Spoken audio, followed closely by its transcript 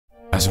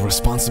As a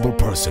responsible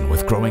person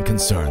with growing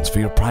concerns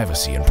for your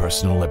privacy and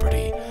personal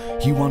liberty,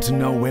 you want to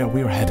know where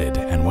we're headed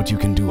and what you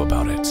can do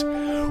about it.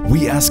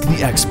 We ask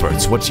the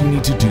experts what you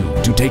need to do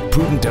to take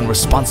prudent and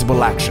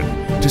responsible action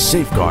to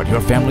safeguard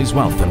your family's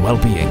wealth and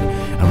well-being,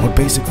 and what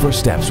basic first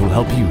steps will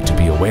help you to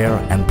be aware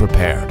and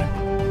prepared.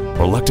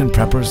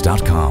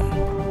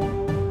 ReluctantPreppers.com.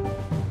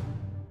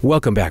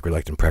 Welcome back,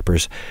 Reluctant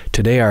Preppers.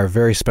 Today our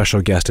very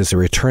special guest is a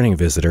returning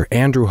visitor,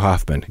 Andrew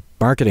Hoffman,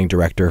 Marketing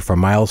Director for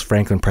Miles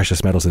Franklin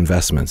Precious Metals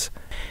Investments.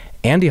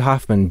 Andy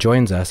Hoffman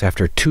joins us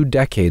after 2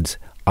 decades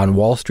on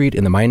Wall Street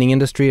in the mining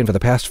industry and for the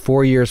past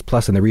 4 years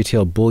plus in the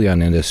retail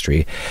bullion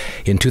industry.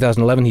 In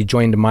 2011, he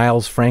joined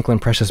Miles Franklin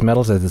Precious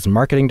Metals as its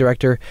marketing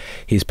director.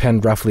 He's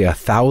penned roughly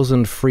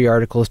 1,000 free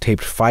articles,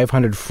 taped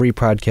 500 free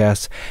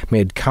podcasts,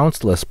 made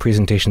countless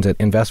presentations at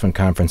investment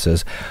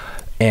conferences,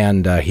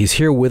 and he's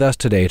here with us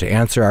today to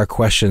answer our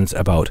questions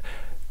about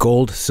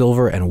gold,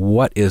 silver, and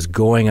what is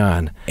going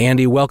on.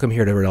 Andy, welcome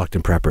here to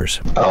Reluctant Preppers.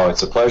 Oh,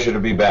 it's a pleasure to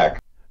be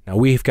back. Now,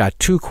 we've got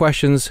 2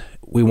 questions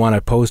we want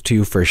to pose to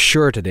you for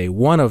sure today.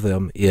 One of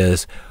them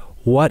is,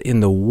 what in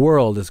the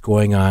world is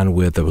going on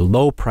with the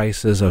low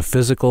prices of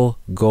physical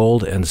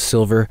gold and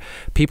silver?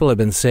 People have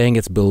been saying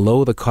it's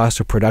below the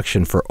cost of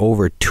production for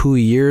over 2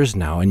 years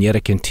now, and yet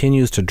it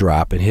continues to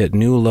drop and hit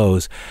new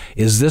lows.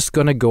 Is this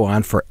going to go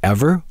on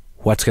forever?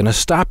 What's going to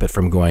stop it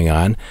from going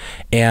on?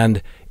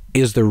 And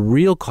is the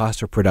real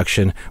cost of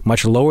production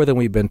much lower than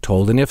we've been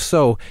told? And if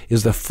so,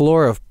 is the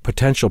floor of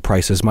potential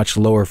prices much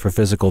lower for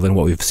physical than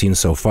what we've seen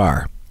so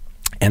far?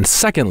 And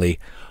secondly,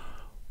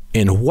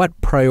 in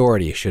what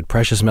priority should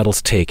precious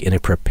metals take in a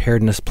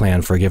preparedness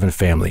plan for a given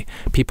family?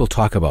 People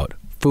talk about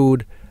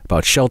food,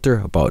 about shelter,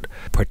 about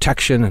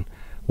protection,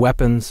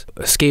 weapons,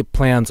 escape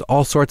plans,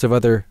 all sorts of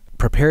other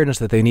preparedness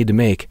that they need to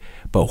make,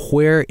 but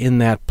where in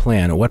that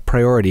plan, what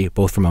priority,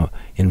 both from an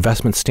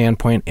investment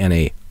standpoint and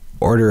a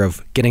order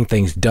of getting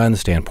things done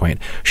standpoint,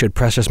 should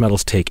precious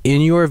metals take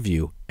in your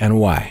view, and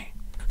why?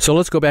 So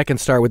let's go back and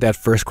start with that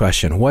first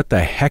question. What the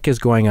heck is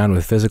going on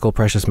with physical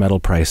precious metal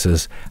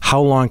prices? How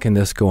long can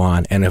this go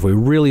on? And have we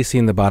really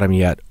seen the bottom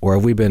yet, or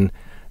have we been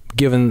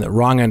given the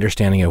wrong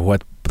understanding of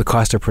what the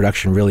cost of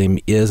production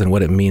really is and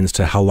what it means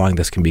to how long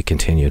this can be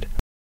continued?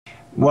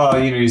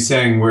 Well, you're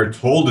saying we're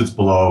told it's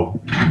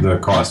below the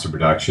cost of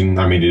production.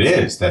 I mean, it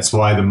is. That's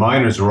why the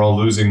miners are all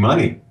losing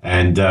money,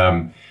 and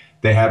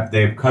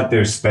they've cut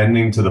their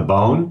spending to the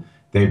bone.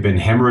 They've been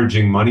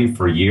hemorrhaging money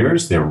for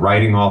years. They're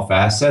writing off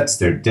assets.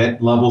 Their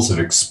debt levels have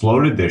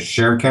exploded. Their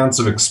share counts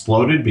have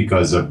exploded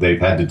because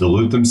they've had to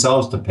dilute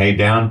themselves to pay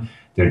down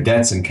their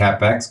debts and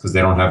capex because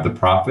they don't have the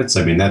profits.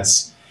 I mean,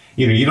 that's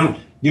you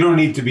don't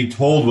need to be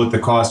told what the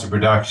cost of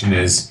production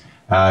is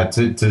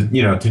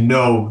to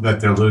know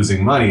that they're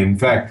losing money. In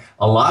fact,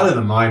 a lot of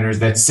the miners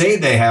that say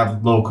they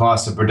have low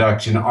cost of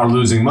production are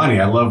losing money.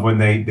 I love when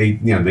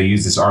they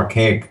use this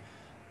archaic.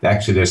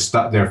 Actually,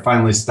 they're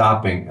finally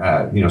stopping,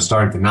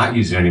 starting to not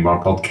use it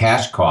anymore, called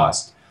cash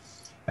cost,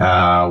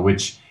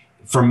 which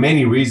for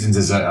many reasons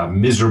is a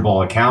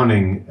miserable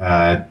accounting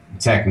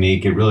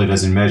technique. It really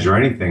doesn't measure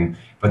anything.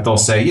 But they'll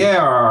say, yeah,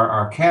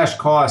 our cash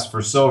cost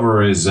for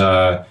silver is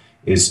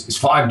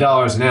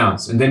 $5 an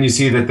ounce, and then you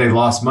see that they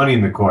lost money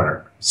in the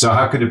quarter. So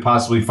how could it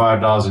possibly be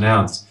 $5 an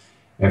ounce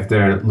if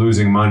they're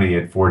losing money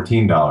at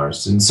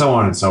 $14, and so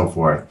on and so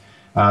forth?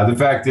 The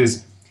fact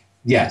is,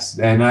 yes,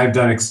 and I've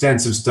done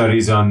extensive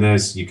studies on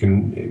this. You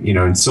can,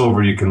 in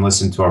silver, you can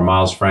listen to our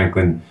Miles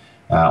Franklin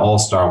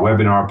All-Star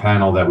webinar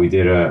panel that we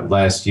did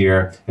last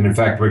year, and in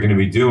fact, we're going to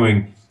be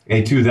doing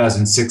a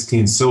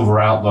 2016 Silver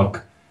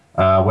Outlook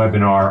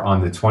webinar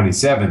on the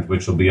 27th,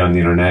 which will be on the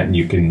internet,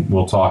 and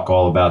we'll talk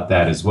all about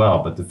that as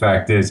well. But the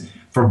fact is,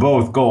 for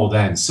both gold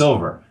and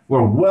silver,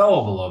 we're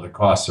well below the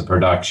cost of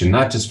production,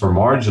 not just for the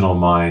marginal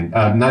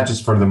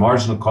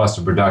cost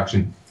of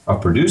production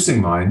of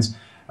producing mines,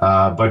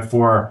 but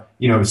for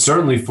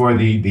certainly for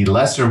the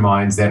lesser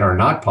mines that are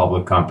not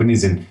public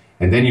companies, and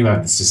then you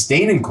have the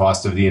sustaining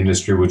cost of the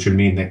industry, which would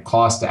mean that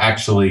cost to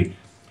actually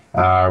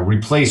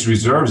replace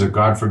reserves, or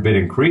God forbid,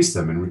 increase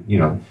them,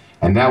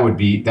 and that would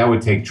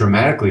take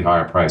dramatically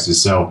higher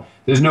prices. So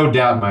there's no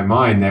doubt in my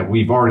mind that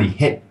we've already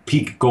hit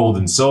peak gold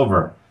and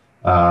silver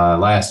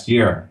last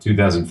year,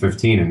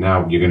 2015, and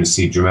now you're going to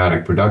see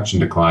dramatic production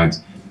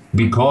declines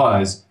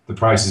because the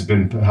price has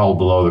been held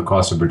below the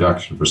cost of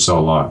production for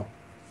so long.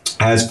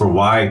 As for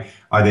why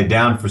are they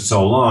down for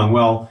so long,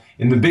 well,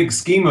 in the big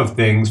scheme of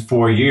things,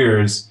 4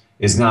 years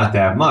is not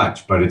that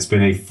much, but it's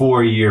been a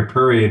 4-year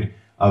period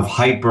of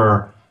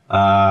hyper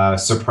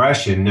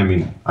suppression. I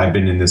mean, I've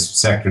been in this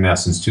sector now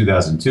since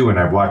 2002, and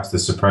I've watched the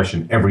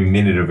suppression every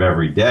minute of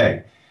every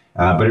day.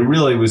 But it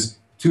really was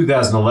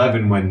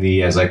 2011 when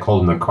as I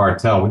called them, the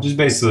cartel, which is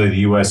basically the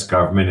U.S.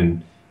 government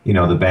and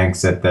the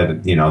banks that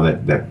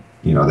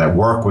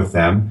work with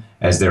them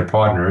as their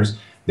partners.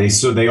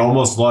 They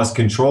almost lost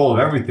control of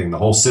everything. The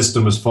whole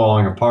system was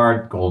falling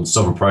apart. Gold and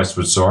silver prices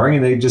were soaring,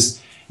 and they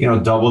just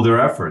doubled their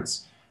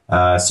efforts.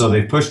 So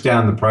they pushed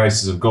down the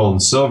prices of gold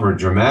and silver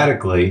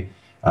dramatically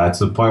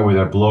to the point where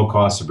they're below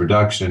cost of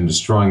production and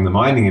destroying the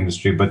mining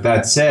industry. But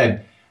that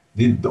said,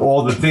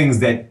 all the things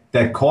that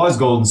that caused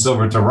gold and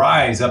silver to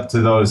rise up to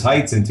those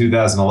heights in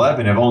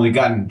 2011 have only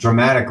gotten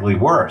dramatically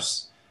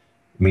worse.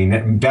 I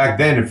mean, back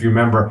then, if you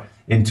remember,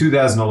 in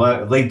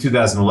 2011, late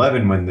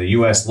 2011, when the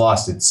U.S.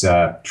 lost its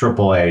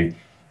AAA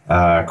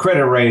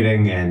credit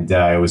rating, and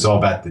it was all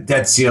about the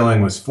debt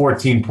ceiling was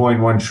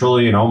 14.1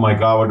 trillion. Oh my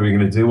God, what are we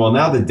going to do? Well,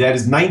 now the debt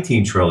is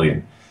 19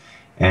 trillion.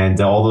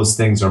 And all those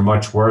things are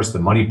much worse. The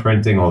money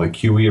printing, all the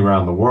QE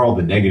around the world,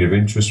 the negative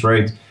interest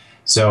rates.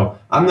 So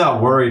I'm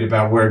not worried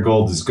about where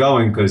gold is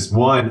going because,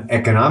 one,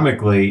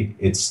 economically,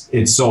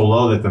 it's so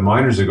low that the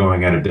miners are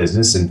going out of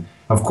business. And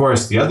of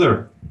course, the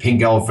other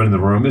pink elephant in the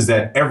room is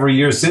that every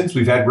year since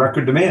we've had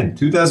record demand.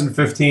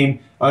 2015,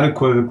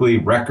 unequivocally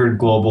record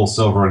global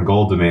silver and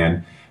gold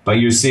demand. But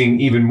you're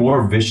seeing even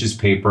more vicious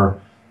paper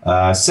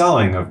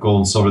selling of gold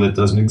and silver that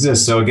doesn't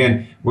exist. So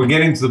again, we're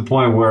getting to the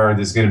point where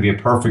there's going to be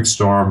a perfect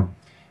storm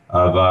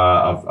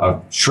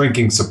of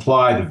shrinking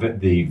supply.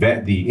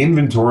 The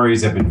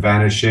inventories have been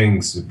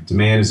vanishing, so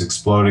demand is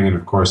exploding, and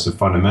of course the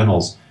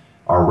fundamentals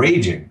are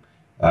raging,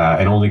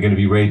 and only going to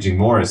be raging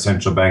more as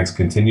central banks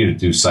continue to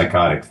do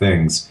psychotic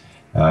things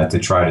to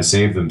try to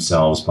save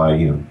themselves by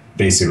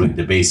basically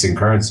debasing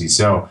currency.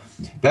 So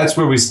that's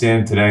where we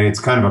stand today. It's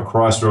kind of a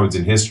crossroads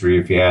in history,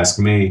 if you ask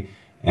me.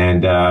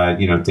 And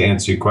to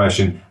answer your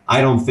question,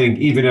 I don't think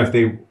even if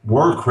they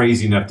were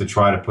crazy enough to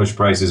try to push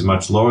prices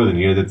much lower than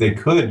here, that they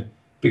could,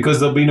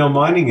 because there'll be no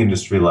mining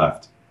industry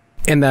left.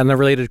 And then a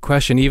related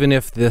question, even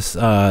if this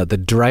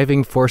the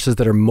driving forces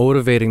that are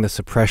motivating the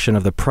suppression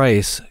of the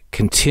price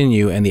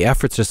continue and the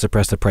efforts to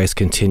suppress the price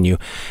continue,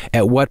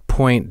 at what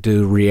point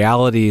do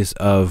realities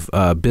of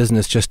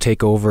business just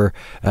take over,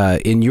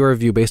 in your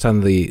view, based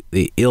on the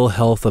ill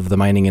health of the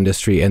mining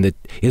industry? And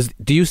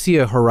do you see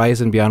a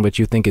horizon beyond which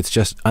you think it's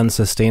just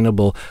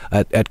unsustainable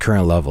at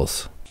current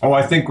levels? Oh,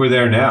 I think we're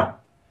there now.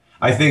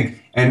 I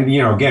think, and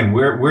again,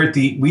 we're at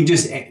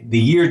the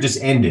year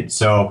just ended.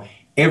 So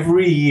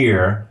every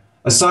year,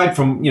 aside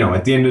from,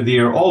 at the end of the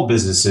year, all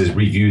businesses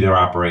review their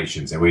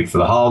operations. They wait for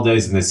the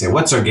holidays and they say,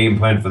 what's our game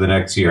plan for the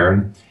next year?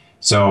 And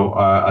so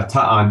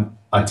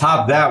on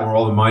top of that, where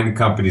all the mining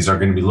companies are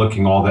going to be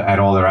looking at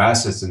all their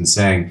assets and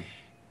saying,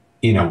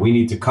 we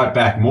need to cut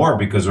back more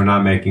because we're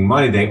not making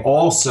money. They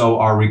also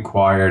are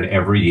required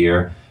every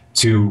year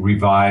to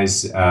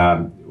revise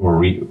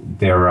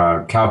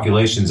their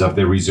calculations of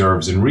their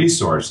reserves and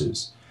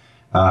resources.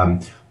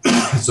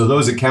 So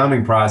those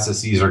accounting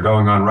processes are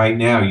going on right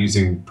now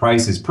using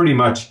prices pretty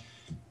much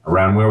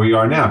around where we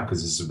are now,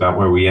 because this is about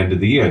where we ended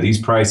the year. These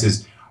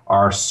prices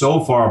are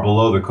so far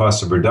below the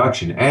cost of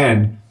production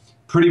and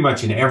pretty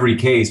much in every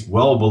case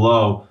well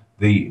below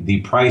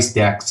the price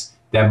decks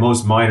that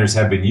most miners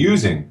have been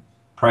using.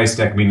 Price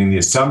deck meaning the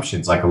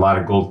assumptions, like a lot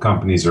of gold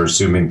companies are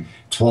assuming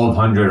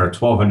 $1,200 or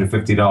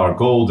 $1,250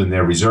 gold in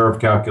their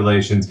reserve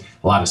calculations.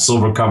 A lot of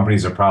silver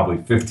companies are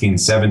probably 15,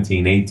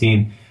 17,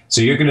 18.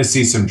 So you're going to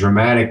see some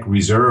dramatic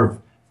reserve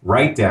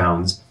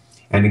write-downs.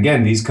 And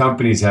again, these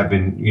companies have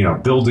been,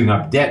 building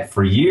up debt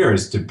for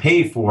years to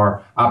pay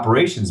for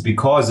operations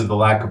because of the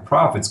lack of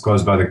profits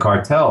caused by the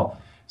cartel.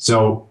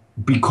 So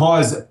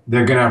because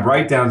they're going to have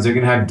write-downs, they're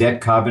going to have debt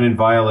covenant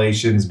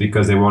violations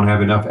because they won't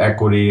have enough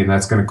equity, and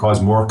that's going to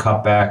cause more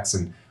cutbacks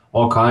and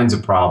all kinds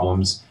of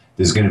problems.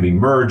 There's going to be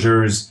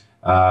mergers.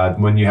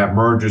 When you have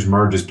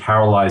mergers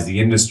paralyze the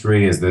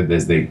industry as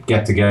they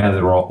get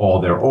together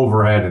all their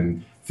overhead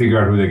and figure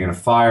out who they're going to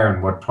fire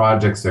and what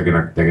projects they're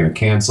going to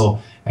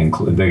cancel, and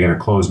they're going to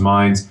close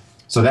mines.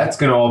 So that's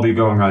going to all be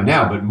going on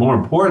now. But more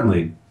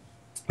importantly,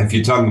 if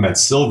you're talking about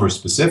silver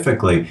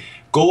specifically,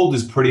 gold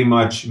is pretty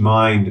much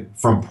mined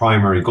from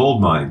primary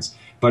gold mines.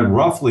 But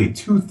roughly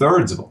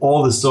 2/3 of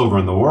all the silver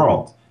in the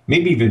world,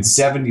 maybe even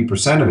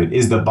 70% of it,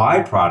 is the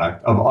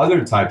byproduct of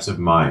other types of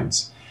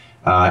mines.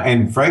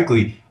 And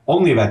frankly,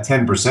 only about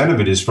 10%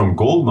 of it is from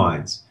gold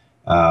mines,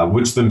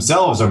 which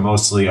themselves are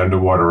mostly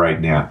underwater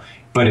right now.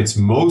 But it's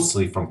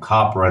mostly from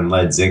copper and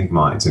lead zinc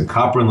mines. And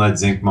copper and lead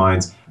zinc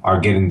mines are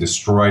getting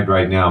destroyed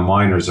right now.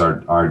 Miners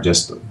are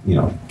just,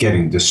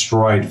 getting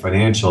destroyed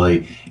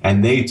financially.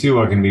 And they too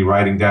are going to be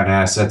writing down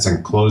assets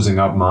and closing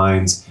up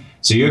mines.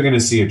 So you're going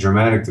to see a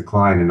dramatic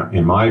decline,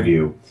 in my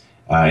view,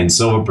 in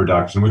silver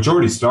production, which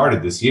already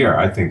started this year.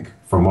 I think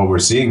from what we're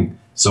seeing,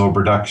 silver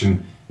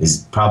production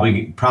is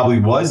probably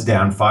was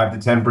down 5 to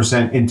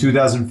 10% in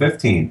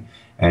 2015.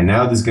 And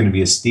now there's going to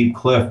be a steep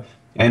cliff.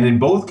 And in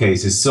both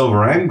cases,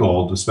 silver and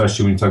gold,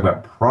 especially when you talk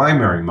about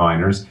primary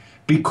miners,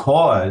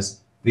 because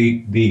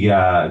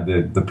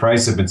the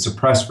price have been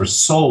suppressed for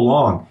so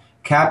long,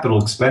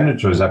 capital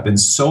expenditures have been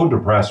so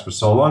depressed for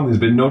so long, there's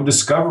been no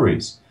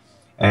discoveries.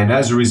 And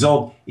as a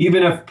result,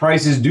 even if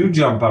prices do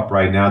jump up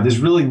right now, there's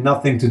really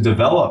nothing to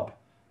develop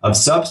of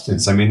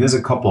substance. I mean, there's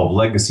a couple of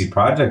legacy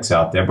projects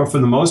out there, but for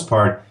the most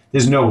part,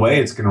 there's no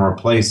way it's going to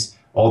replace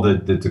all the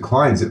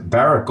declines.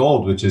 Barrick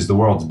Gold, which is the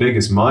world's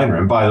biggest miner,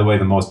 and by the way,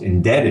 the most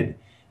indebted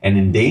and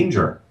in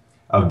danger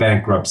of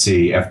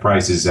bankruptcy if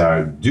prices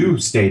do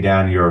stay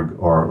down here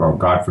or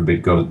God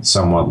forbid, go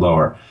somewhat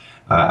lower.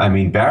 I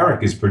mean,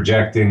 Barrick is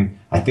projecting,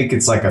 I think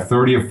it's like a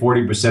 30 or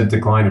 40%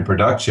 decline in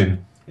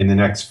production in the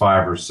next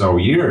 5 or so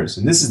years.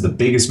 And this is the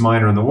biggest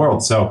miner in the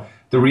world. So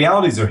the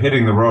realities are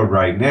hitting the road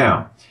right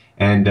now.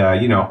 And,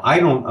 I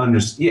don't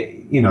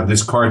understand,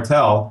 this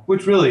cartel,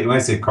 which really, when I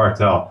say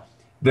cartel,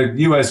 the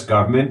U.S.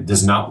 government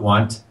does not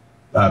want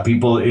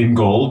people in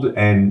gold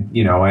and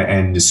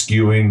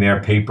skewing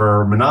their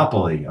paper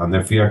monopoly on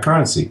their fiat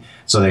currency.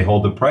 So they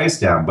hold the price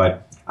down.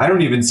 But I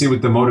don't even see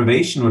what the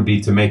motivation would be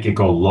to make it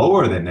go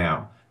lower than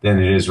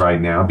it is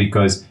right now,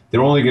 because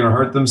they're only going to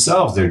hurt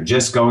themselves. They're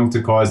just going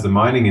to cause the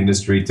mining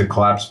industry to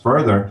collapse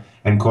further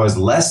and cause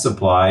less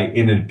supply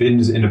in a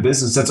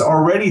business that's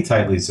already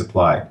tightly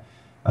supplied.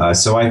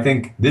 So I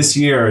think this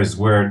year is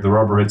where the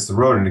rubber hits the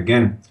road. And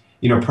again,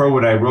 per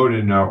what I wrote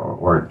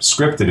or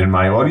scripted in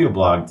my audio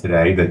blog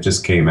today that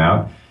just came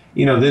out,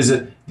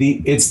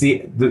 it's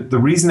the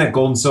reason that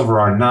gold and silver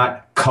are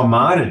not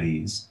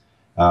commodities,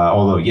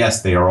 although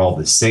yes, they are all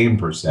the same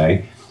per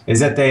se, is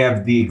that they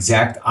have the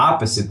exact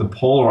opposite, the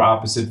polar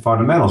opposite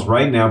fundamentals.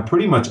 Right now,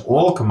 pretty much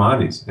all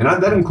commodities, and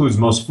that includes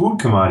most food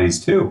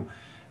commodities too,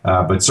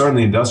 but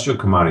certainly industrial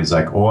commodities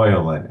like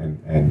oil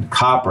and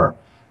copper,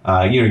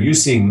 you're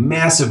seeing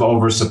massive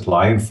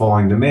oversupply and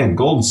falling demand.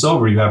 Gold and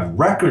silver, you have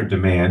record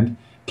demand,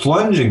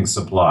 plunging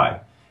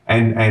supply,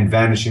 and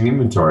vanishing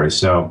inventory.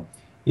 So,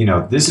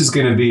 this is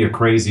going to be a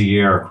crazy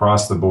year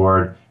across the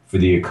board for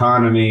the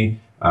economy,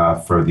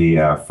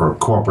 for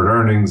corporate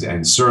earnings,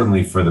 and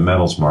certainly for the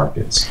metals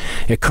markets.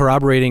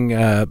 Corroborating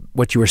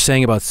what you were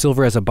saying about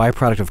silver as a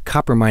byproduct of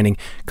copper mining,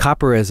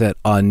 copper is at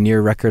near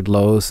record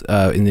lows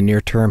in the near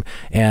term.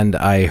 And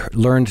I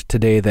learned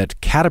today that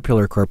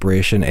Caterpillar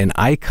Corporation, an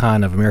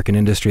icon of American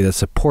industry that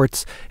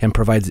supports and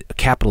provides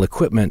capital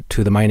equipment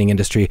to the mining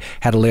industry,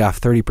 had to lay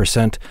off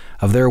 30%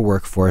 of their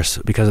workforce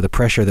because of the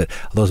pressure that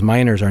those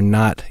miners are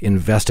not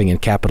investing in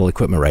capital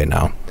equipment right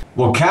now.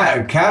 Well,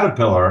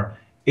 Caterpillar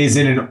is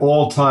in an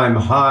all-time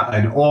high,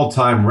 an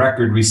all-time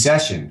record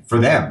recession for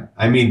them.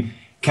 I mean,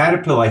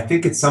 Caterpillar, I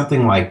think it's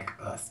something like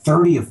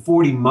 30 or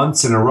 40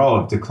 months in a row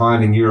of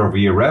declining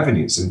year-over-year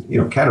revenues.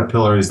 And,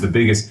 Caterpillar is the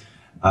biggest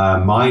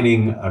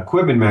mining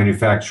equipment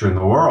manufacturer in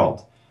the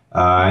world.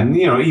 And,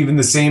 even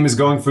the same is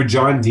going for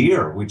John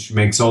Deere, which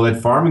makes all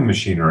that farming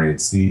machinery.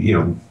 It's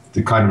the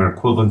kind of an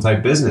equivalent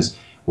type business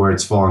where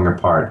it's falling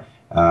apart.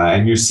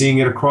 And you're seeing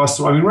it across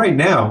right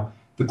now,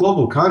 the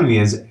global economy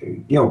is,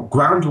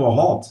 ground to a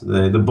halt.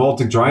 The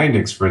Baltic Dry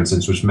Index, for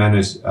instance, which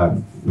measures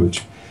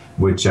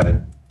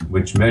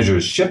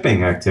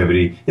shipping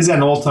activity, is at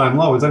an all-time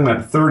low. We're talking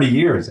about 30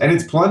 years, and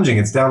it's plunging.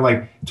 It's down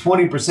like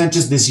 20%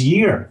 just this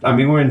year. I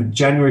mean, we're in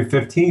January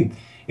 15th.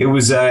 It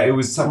was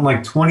something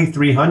like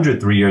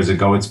 2,300 3 years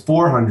ago. It's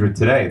 400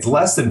 today. It's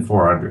less than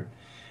 400,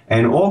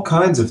 and all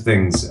kinds of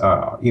things,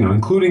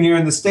 including here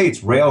in the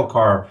States, rail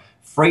car,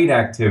 freight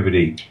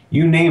activity,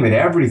 you name it,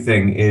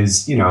 everything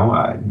is,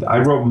 I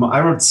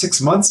wrote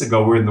 6 months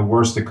ago, we're in the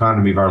worst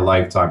economy of our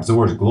lifetimes, the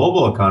worst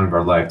global economy of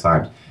our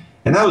lifetimes.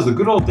 And that was the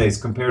good old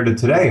days compared to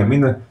today. I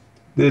mean, the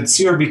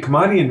CRB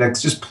commodity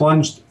index just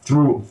plunged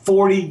through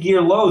 40-year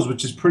lows,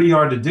 which is pretty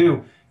hard to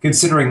do,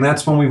 considering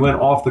that's when we went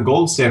off the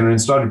gold standard and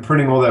started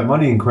printing all that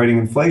money and creating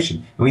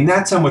inflation. I mean,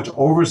 that's how much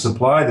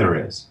oversupply there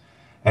is.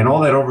 And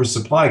all that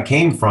oversupply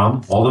came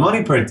from all the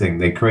money printing.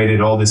 They created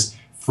all this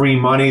free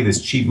money,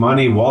 this cheap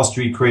money. Wall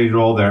Street created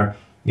all their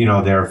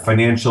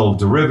financial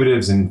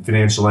derivatives and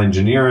financial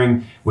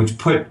engineering, which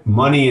put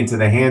money into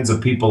the hands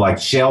of people like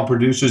shale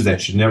producers that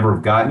should never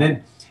have gotten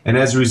it. And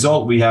as a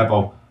result, we have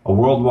a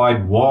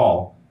worldwide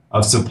wall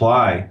of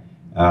supply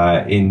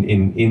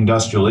in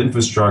industrial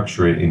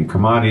infrastructure, in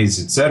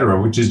commodities,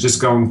 etc., which is just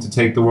going to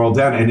take the world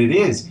down. And it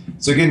is.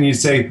 So again, you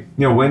say,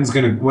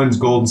 when's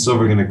gold and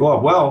silver going to go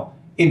up? Well,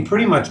 in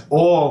pretty much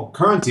all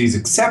currencies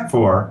except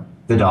for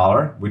the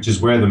dollar, which is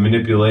where the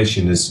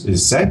manipulation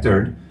is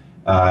centered,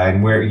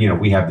 and where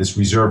we have this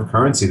reserve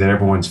currency that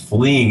everyone's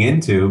fleeing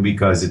into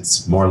because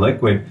it's more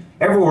liquid.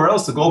 Everywhere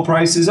else, the gold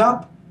price is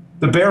up.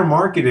 The bear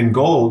market in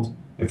gold,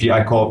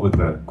 I call it with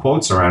the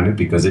quotes around it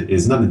because it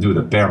has nothing to do with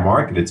the bear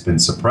market. It's been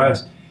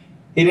suppressed.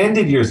 It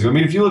ended years ago. I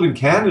mean, if you live in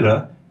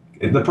Canada,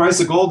 the price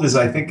of gold is,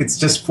 I think it's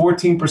just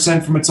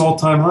 14% from its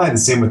all-time high. The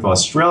same with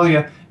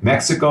Australia.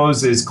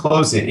 Mexico's is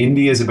close.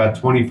 India is about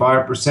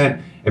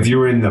 25%. If you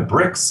were in the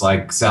BRICS,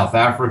 like South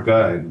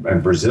Africa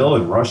and Brazil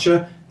and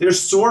Russia, they're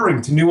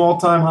soaring to new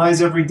all-time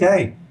highs every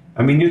day.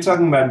 I mean, you're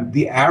talking about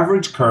the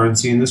average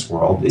currency in this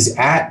world is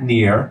at,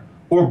 near,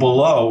 or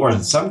below, or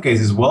in some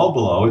cases well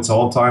below its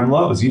all-time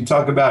lows. You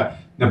talk about,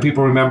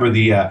 people remember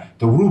the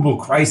ruble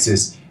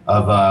crisis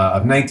of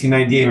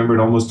 1998. Remember, it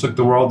almost took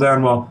the world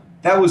down. Well,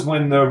 that was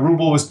when the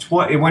ruble was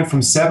it went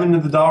from 7 to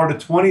the dollar to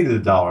 20 to the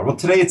dollar. Well,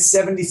 today it's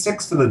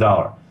 76 to the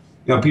dollar.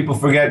 People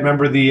forget.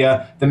 Remember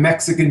the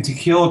Mexican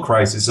tequila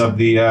crisis of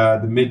the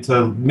mid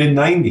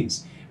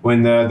 90s,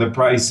 when the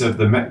price of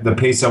the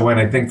peso went,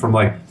 I think, from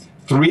like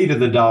 3 to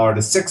the dollar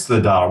to 6 to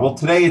the dollar. Well,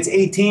 today it's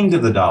 18 to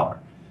the dollar,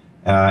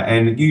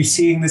 and you're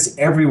seeing this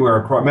everywhere.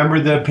 Remember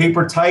the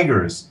paper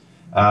tigers,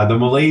 the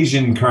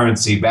Malaysian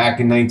currency back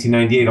in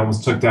 1998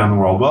 almost took down the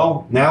world.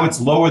 Well, now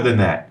it's lower than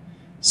that.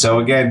 So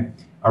again,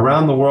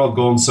 around the world,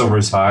 gold and silver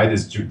is high.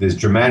 There's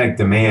dramatic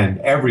demand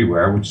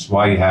everywhere, which is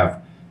why you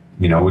have,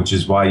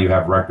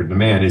 record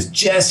demand. Is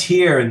just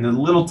here in the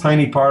little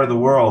tiny part of the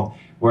world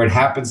where it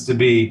happens to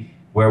be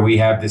where we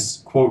have this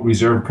quote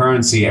reserve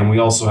currency, and we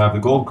also have the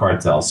gold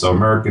cartel. So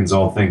Americans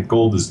all think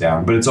gold is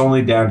down, but it's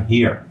only down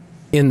here.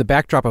 In the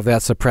backdrop of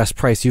that suppressed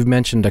price, you've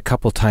mentioned a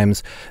couple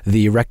times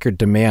the record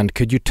demand.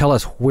 Could you tell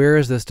us where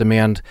is this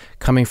demand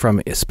coming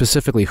from?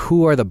 Specifically,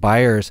 who are the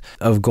buyers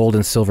of gold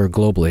and silver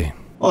globally?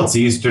 Well, it's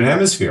the Eastern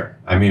Hemisphere.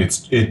 I mean,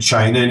 it's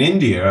China and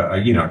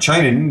India.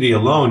 China and India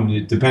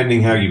alone,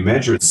 depending how you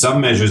measure it,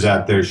 some measures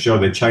out there show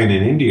that China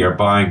and India are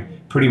buying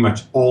pretty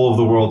much all of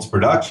the world's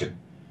production,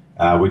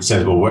 which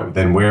says, well,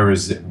 then where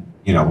is it?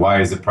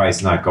 Why is the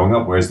price not going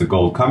up? Where's the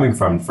gold coming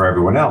from for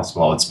everyone else?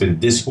 Well, it's been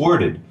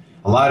dishoarded.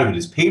 A lot of it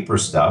is paper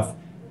stuff,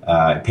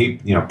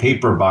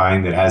 paper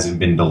buying that hasn't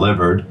been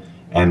delivered.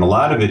 And a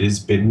lot of it has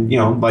been,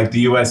 like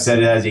the U.S. said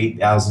it has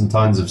 8,000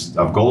 tons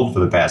of gold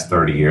for the past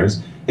 30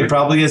 years. It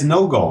probably has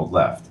no gold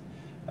left.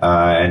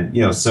 And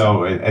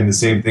the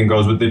same thing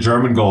goes with the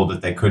German gold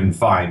that they couldn't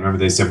find. Remember,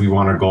 they said we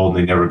want our gold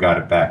and they never got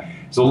it back.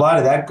 So a lot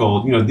of that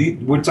gold,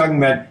 we're talking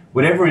about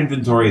whatever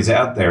inventory is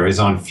out there is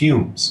on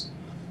fumes.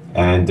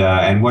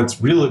 And what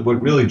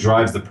really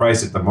drives the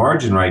price at the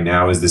margin right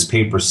now is this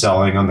paper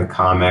selling on the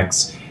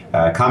COMEX.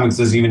 COMEX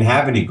doesn't even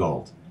have any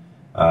gold.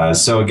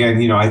 So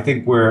again, I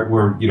think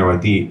we're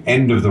at the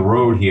end of the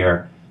road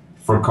here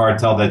for a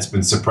cartel that's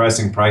been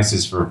suppressing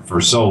prices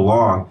for so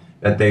long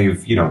that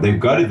they've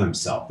gutted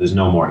themselves. There's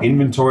no more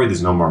inventory.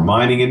 There's no more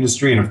mining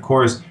industry. And of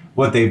course,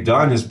 what they've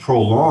done is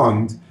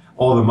prolonged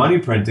all the money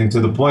printing to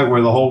the point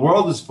where the whole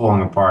world is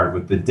falling apart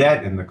with the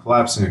debt and the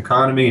collapsing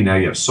economy. And now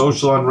you have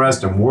social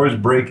unrest and wars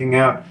breaking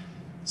out.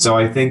 So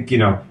I think,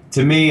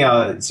 to me, they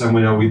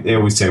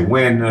always say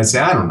when, and I say,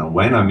 I don't know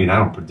when. I mean, I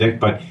don't predict,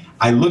 but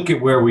I look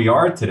at where we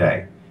are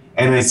today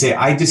and I say,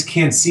 I just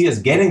can't see us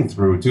getting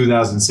through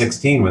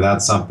 2016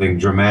 without something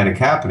dramatic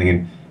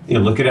happening.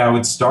 And, look at how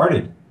it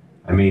started.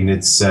 I mean,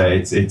 it's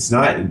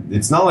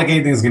not like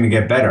anything's going to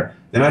get better.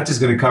 They're not just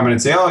going to come in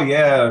and say, oh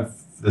yeah,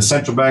 the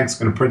central bank's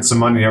going to print some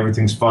money,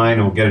 everything's fine,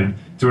 and we'll get it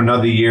through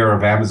another year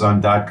of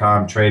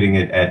Amazon.com trading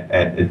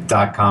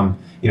at .com,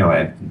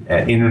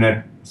 at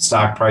internet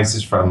stock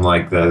prices from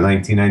like the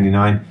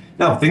 1999.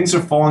 No, things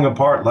are falling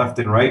apart left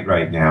and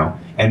right now,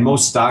 and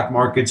most stock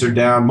markets are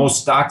down.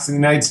 Most stocks in the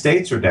United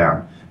States are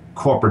down.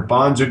 Corporate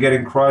bonds are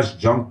getting crushed,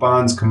 junk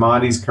bonds,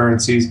 commodities,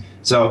 currencies.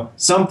 So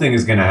something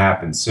is going to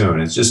happen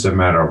soon. It's just a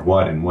matter of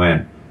what and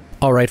when.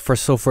 All right,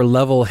 for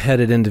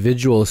level-headed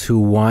individuals who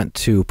want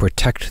to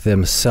protect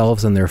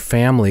themselves and their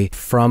family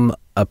from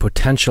a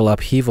potential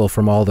upheaval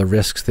from all the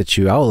risks that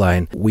you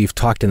outline, we've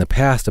talked in the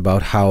past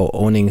about how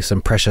owning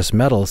some precious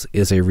metals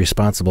is a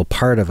responsible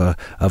part of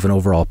an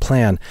overall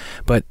plan.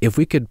 But if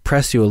we could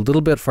press you a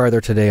little bit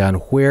farther today on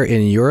where,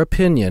 in your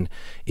opinion,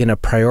 in a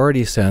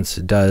priority sense,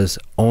 does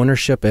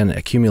ownership and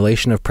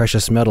accumulation of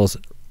precious metals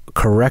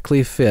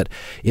correctly fit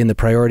in the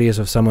priorities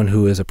of someone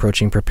who is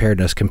approaching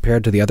preparedness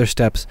compared to the other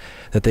steps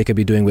that they could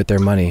be doing with their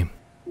money?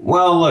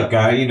 Well, look,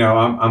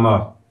 I'm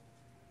a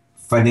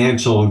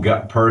financial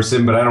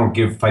person, but I don't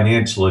give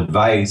financial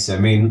advice. I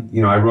mean,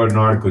 I wrote an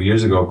article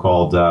years ago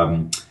called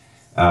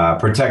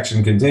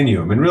Protection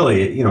Continuum, and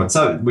really, it's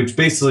up, which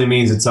basically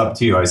means it's up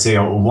to you. I say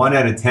a 1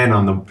 out of 10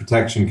 on the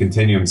Protection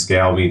Continuum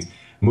scale means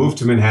move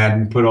to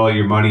Manhattan, put all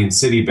your money in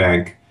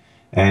Citibank.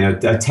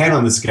 And a 10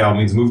 on the scale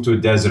means move to a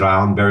desert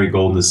island, bury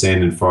gold in the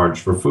sand, and forage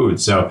for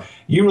food. So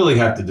you really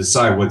have to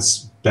decide what's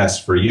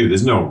best for you.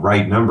 There's no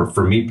right number.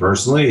 For me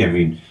personally, I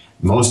mean,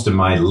 most of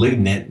my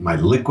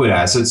liquid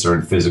assets are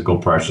in physical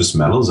precious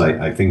metals.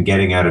 I think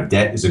getting out of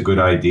debt is a good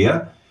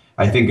idea.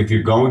 I think if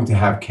you're going to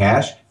have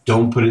cash,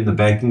 don't put it in the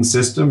banking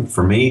system.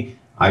 For me,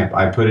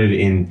 I put it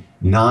in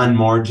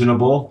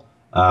non-marginable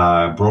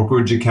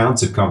brokerage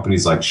accounts at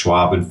companies like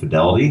Schwab and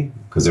Fidelity,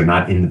 because they're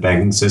not in the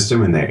banking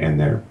system and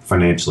they're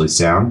financially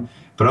sound.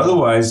 But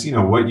otherwise,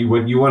 what you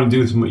want to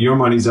do with your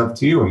money's up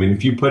to you. I mean,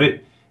 if you put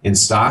it in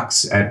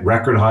stocks at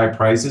record high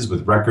prices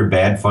with record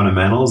bad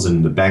fundamentals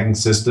and the banking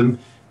system,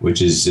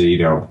 which is,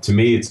 to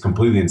me, it's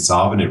completely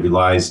insolvent. It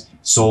relies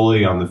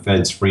solely on the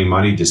Fed's free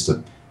money just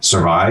to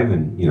survive,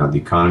 and, the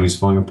economy's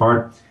falling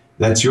apart.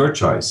 That's your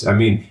choice. I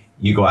mean,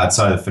 you go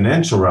outside the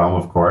financial realm,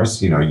 of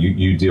course,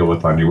 you deal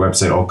with on your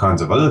website all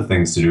kinds of other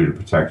things to do to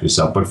protect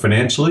yourself. But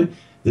financially,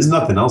 there's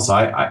nothing else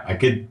I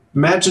could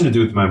imagine to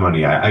do with my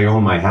money. I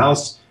own my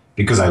house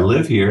because I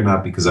live here,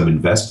 not because I'm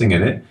investing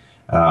in it.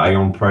 I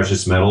own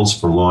precious metals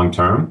for long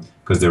term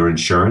because they're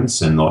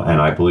insurance, and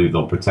I believe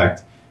they'll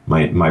protect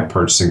my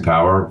purchasing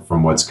power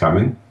from what's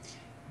coming.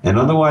 And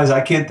otherwise,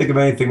 I can't think of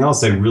anything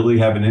else I really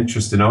have an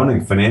interest in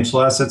owning.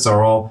 Financial assets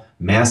are all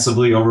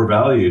massively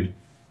overvalued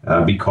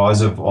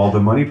because of all the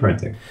money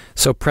printing.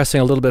 So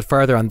pressing a little bit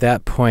farther on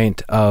that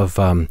point of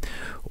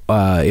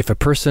if a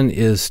person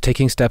is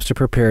taking steps to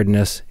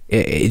preparedness,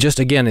 just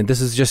again, and this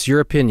is just your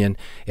opinion,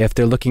 if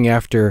they're looking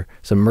after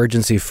some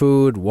emergency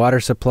food, water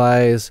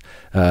supplies,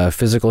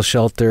 physical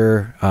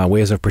shelter,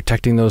 ways of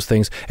protecting those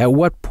things, at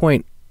what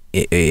point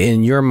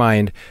in your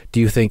mind, do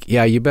you think,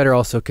 yeah, you better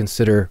also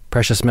consider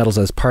precious metals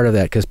as part of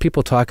that? Because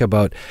people talk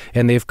about,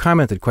 and they've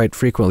commented quite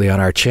frequently on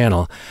our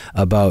channel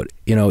about,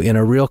 you know, in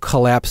a real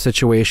collapse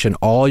situation,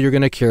 all you're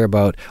going to care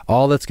about,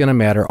 all that's going to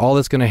matter, all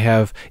that's going to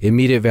have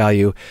immediate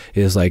value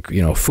is, like,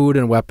 you know, food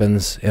and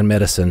weapons and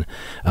medicine.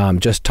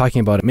 Just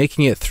talking about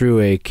making it through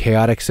a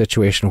chaotic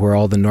situation where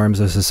all the norms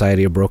of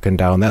society are broken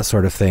down, that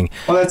sort of thing.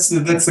 Well, that's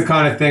the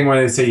kind of thing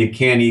where they say you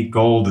can't eat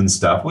gold and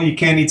stuff. Well, you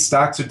can't eat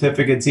stock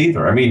certificates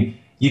either. I mean,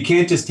 you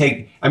can't just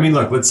take, I mean,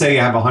 look, let's say you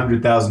have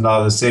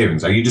 $100,000 of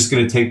savings. Are you just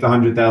going to take the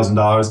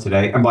 $100,000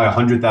 today and buy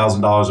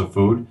 $100,000 of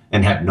food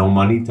and have no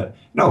money to?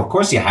 No, of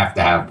course you have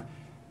to have,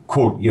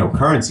 quote, you know,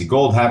 currency.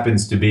 Gold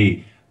happens to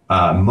be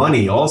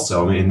money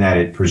also in that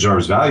it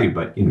preserves value,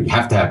 but you know, you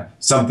have to have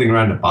something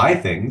around to buy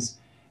things.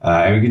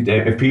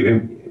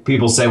 If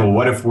people say, well,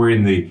 what if we're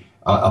in the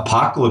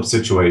apocalypse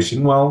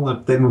situation?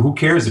 Well, then who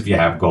cares if you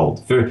have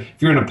gold? If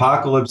you're in an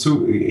apocalypse,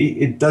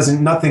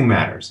 nothing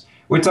matters.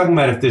 We're talking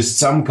about if there's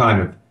some kind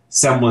of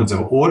semblance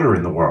of order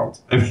in the world.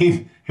 I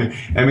mean,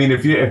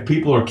 if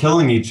people are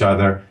killing each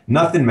other,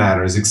 nothing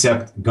matters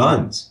except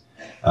guns.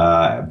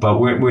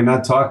 But we're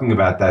not talking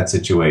about that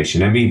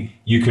situation. I mean,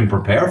 you can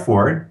prepare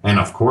for it, and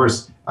of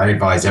course, I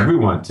advise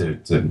everyone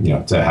to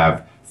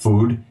have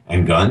food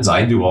and guns.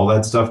 I do all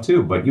that stuff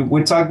too. But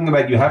we're talking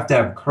about you have to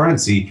have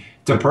currency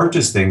to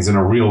purchase things in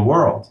a real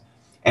world.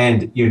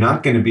 And you're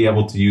not going to be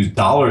able to use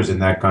dollars in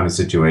that kind of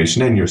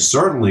situation. And you're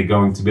certainly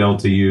going to be able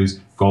to use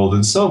gold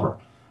and silver,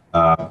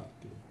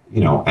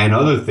 and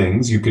other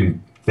things. You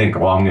can think,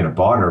 oh, I'm going to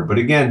barter. But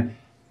again,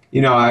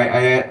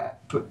 I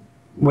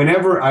have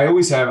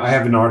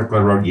an article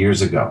I wrote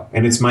years ago,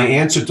 and it's my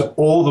answer to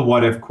all the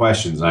what if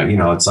questions.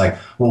 It's like,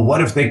 well,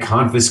 what if they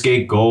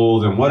confiscate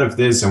gold, and what if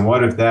this, and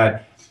what if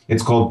that?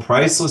 It's called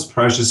Priceless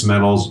Precious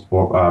Metals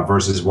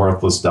versus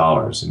Worthless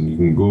Dollars. And you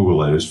can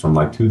Google it. It's from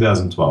like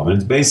 2012. And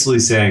it's basically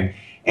saying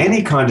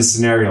any kind of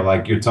scenario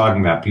like you're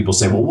talking about, people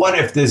say, well, what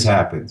if this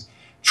happens?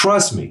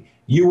 Trust me,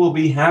 you will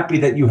be happy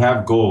that you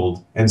have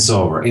gold and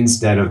silver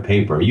instead of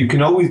paper. You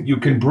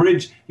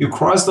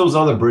cross those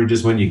other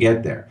bridges when you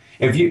get there.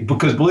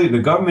 Because believe me,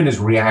 the government is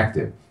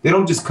reactive. They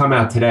don't just come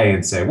out today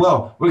and say,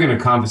 well, we're going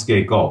to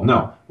confiscate gold.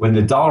 No, when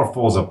the dollar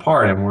falls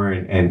apart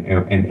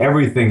and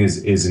everything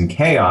is in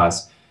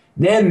chaos,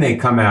 then they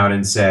come out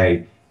and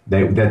say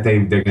they're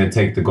going to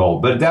take the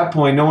gold. But at that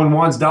point, no one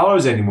wants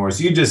dollars anymore.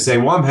 So you just say,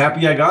 well, I'm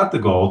happy I got the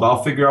gold.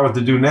 I'll figure out what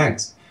to do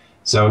next.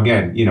 So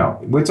again,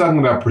 we're talking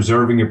about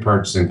preserving your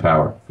purchasing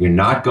power. You're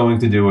not going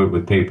to do it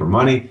with paper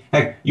money.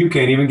 Heck, you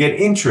can't even get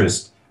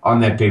interest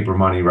on that paper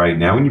money right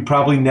now, and you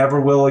probably never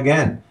will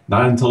again,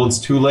 not until it's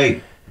too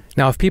late.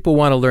 Now, if people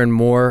want to learn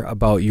more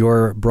about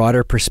your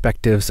broader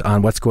perspectives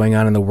on what's going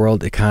on in the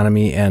world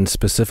economy and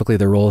specifically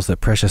the roles that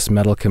precious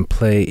metal can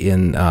play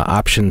in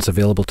options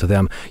available to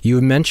them,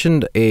 you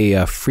mentioned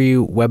a free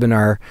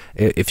webinar.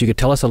 If you could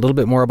tell us a little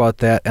bit more about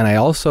that. And I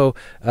also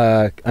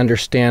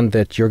understand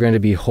that you're going to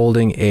be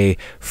holding a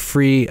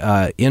free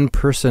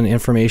in-person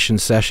information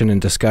session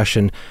and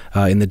discussion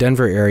in the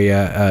Denver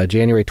area,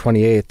 January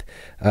 28th.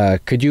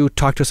 Could you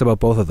talk to us about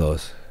both of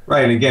those?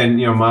 Right. And again,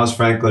 Miles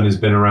Franklin has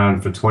been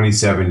around for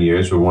 27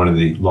 years. We're one of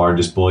the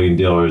largest bullion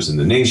dealers in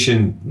the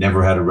nation.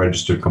 Never had a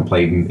registered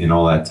complaint in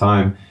all that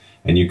time.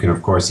 And you can,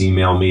 of course,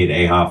 email me at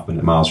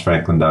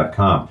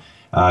ahoffman@milesfranklin.com.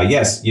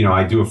 Yes,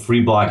 I do a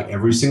free blog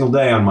every single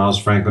day on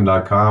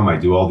milesfranklin.com. I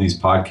do all these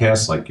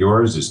podcasts like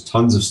yours. There's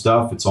tons of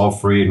stuff. It's all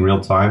free in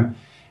real time.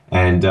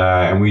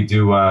 And we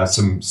do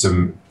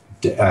some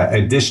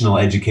additional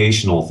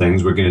educational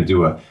things. We're going to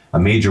do a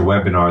major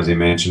webinar, as I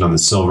mentioned, on the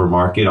silver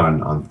market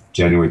on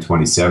January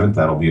 27th.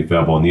 That'll be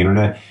available on the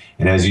internet.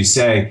 And as you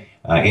say,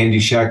 Andy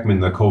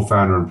Schechtman, the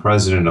co-founder and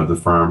president of the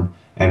firm,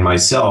 and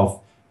myself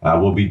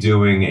will be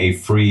doing a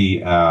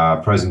free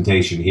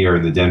presentation here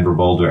in the Denver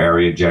Boulder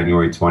area,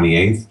 January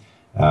 28th.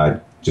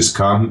 Just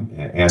come,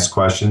 ask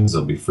questions.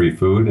 There'll be free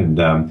food.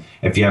 And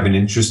if you haven't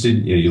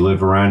interested, you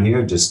live around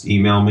here, just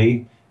email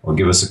me or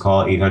give us a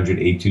call,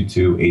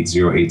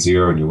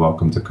 800-822-8080, and you're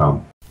welcome to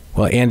come.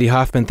 Well, Andy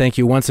Hoffman, thank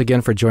you once again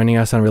for joining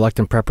us on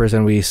Reluctant Preppers,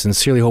 and we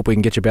sincerely hope we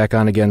can get you back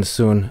on again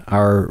soon.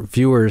 Our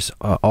viewers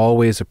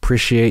always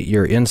appreciate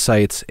your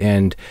insights,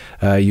 and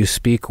you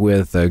speak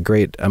with a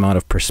great amount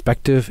of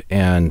perspective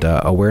and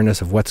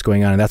awareness of what's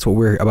going on, and that's what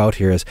we're about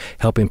here, is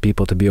helping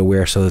people to be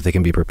aware so that they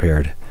can be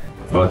prepared.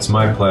 Well, it's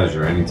my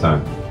pleasure.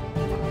 Anytime.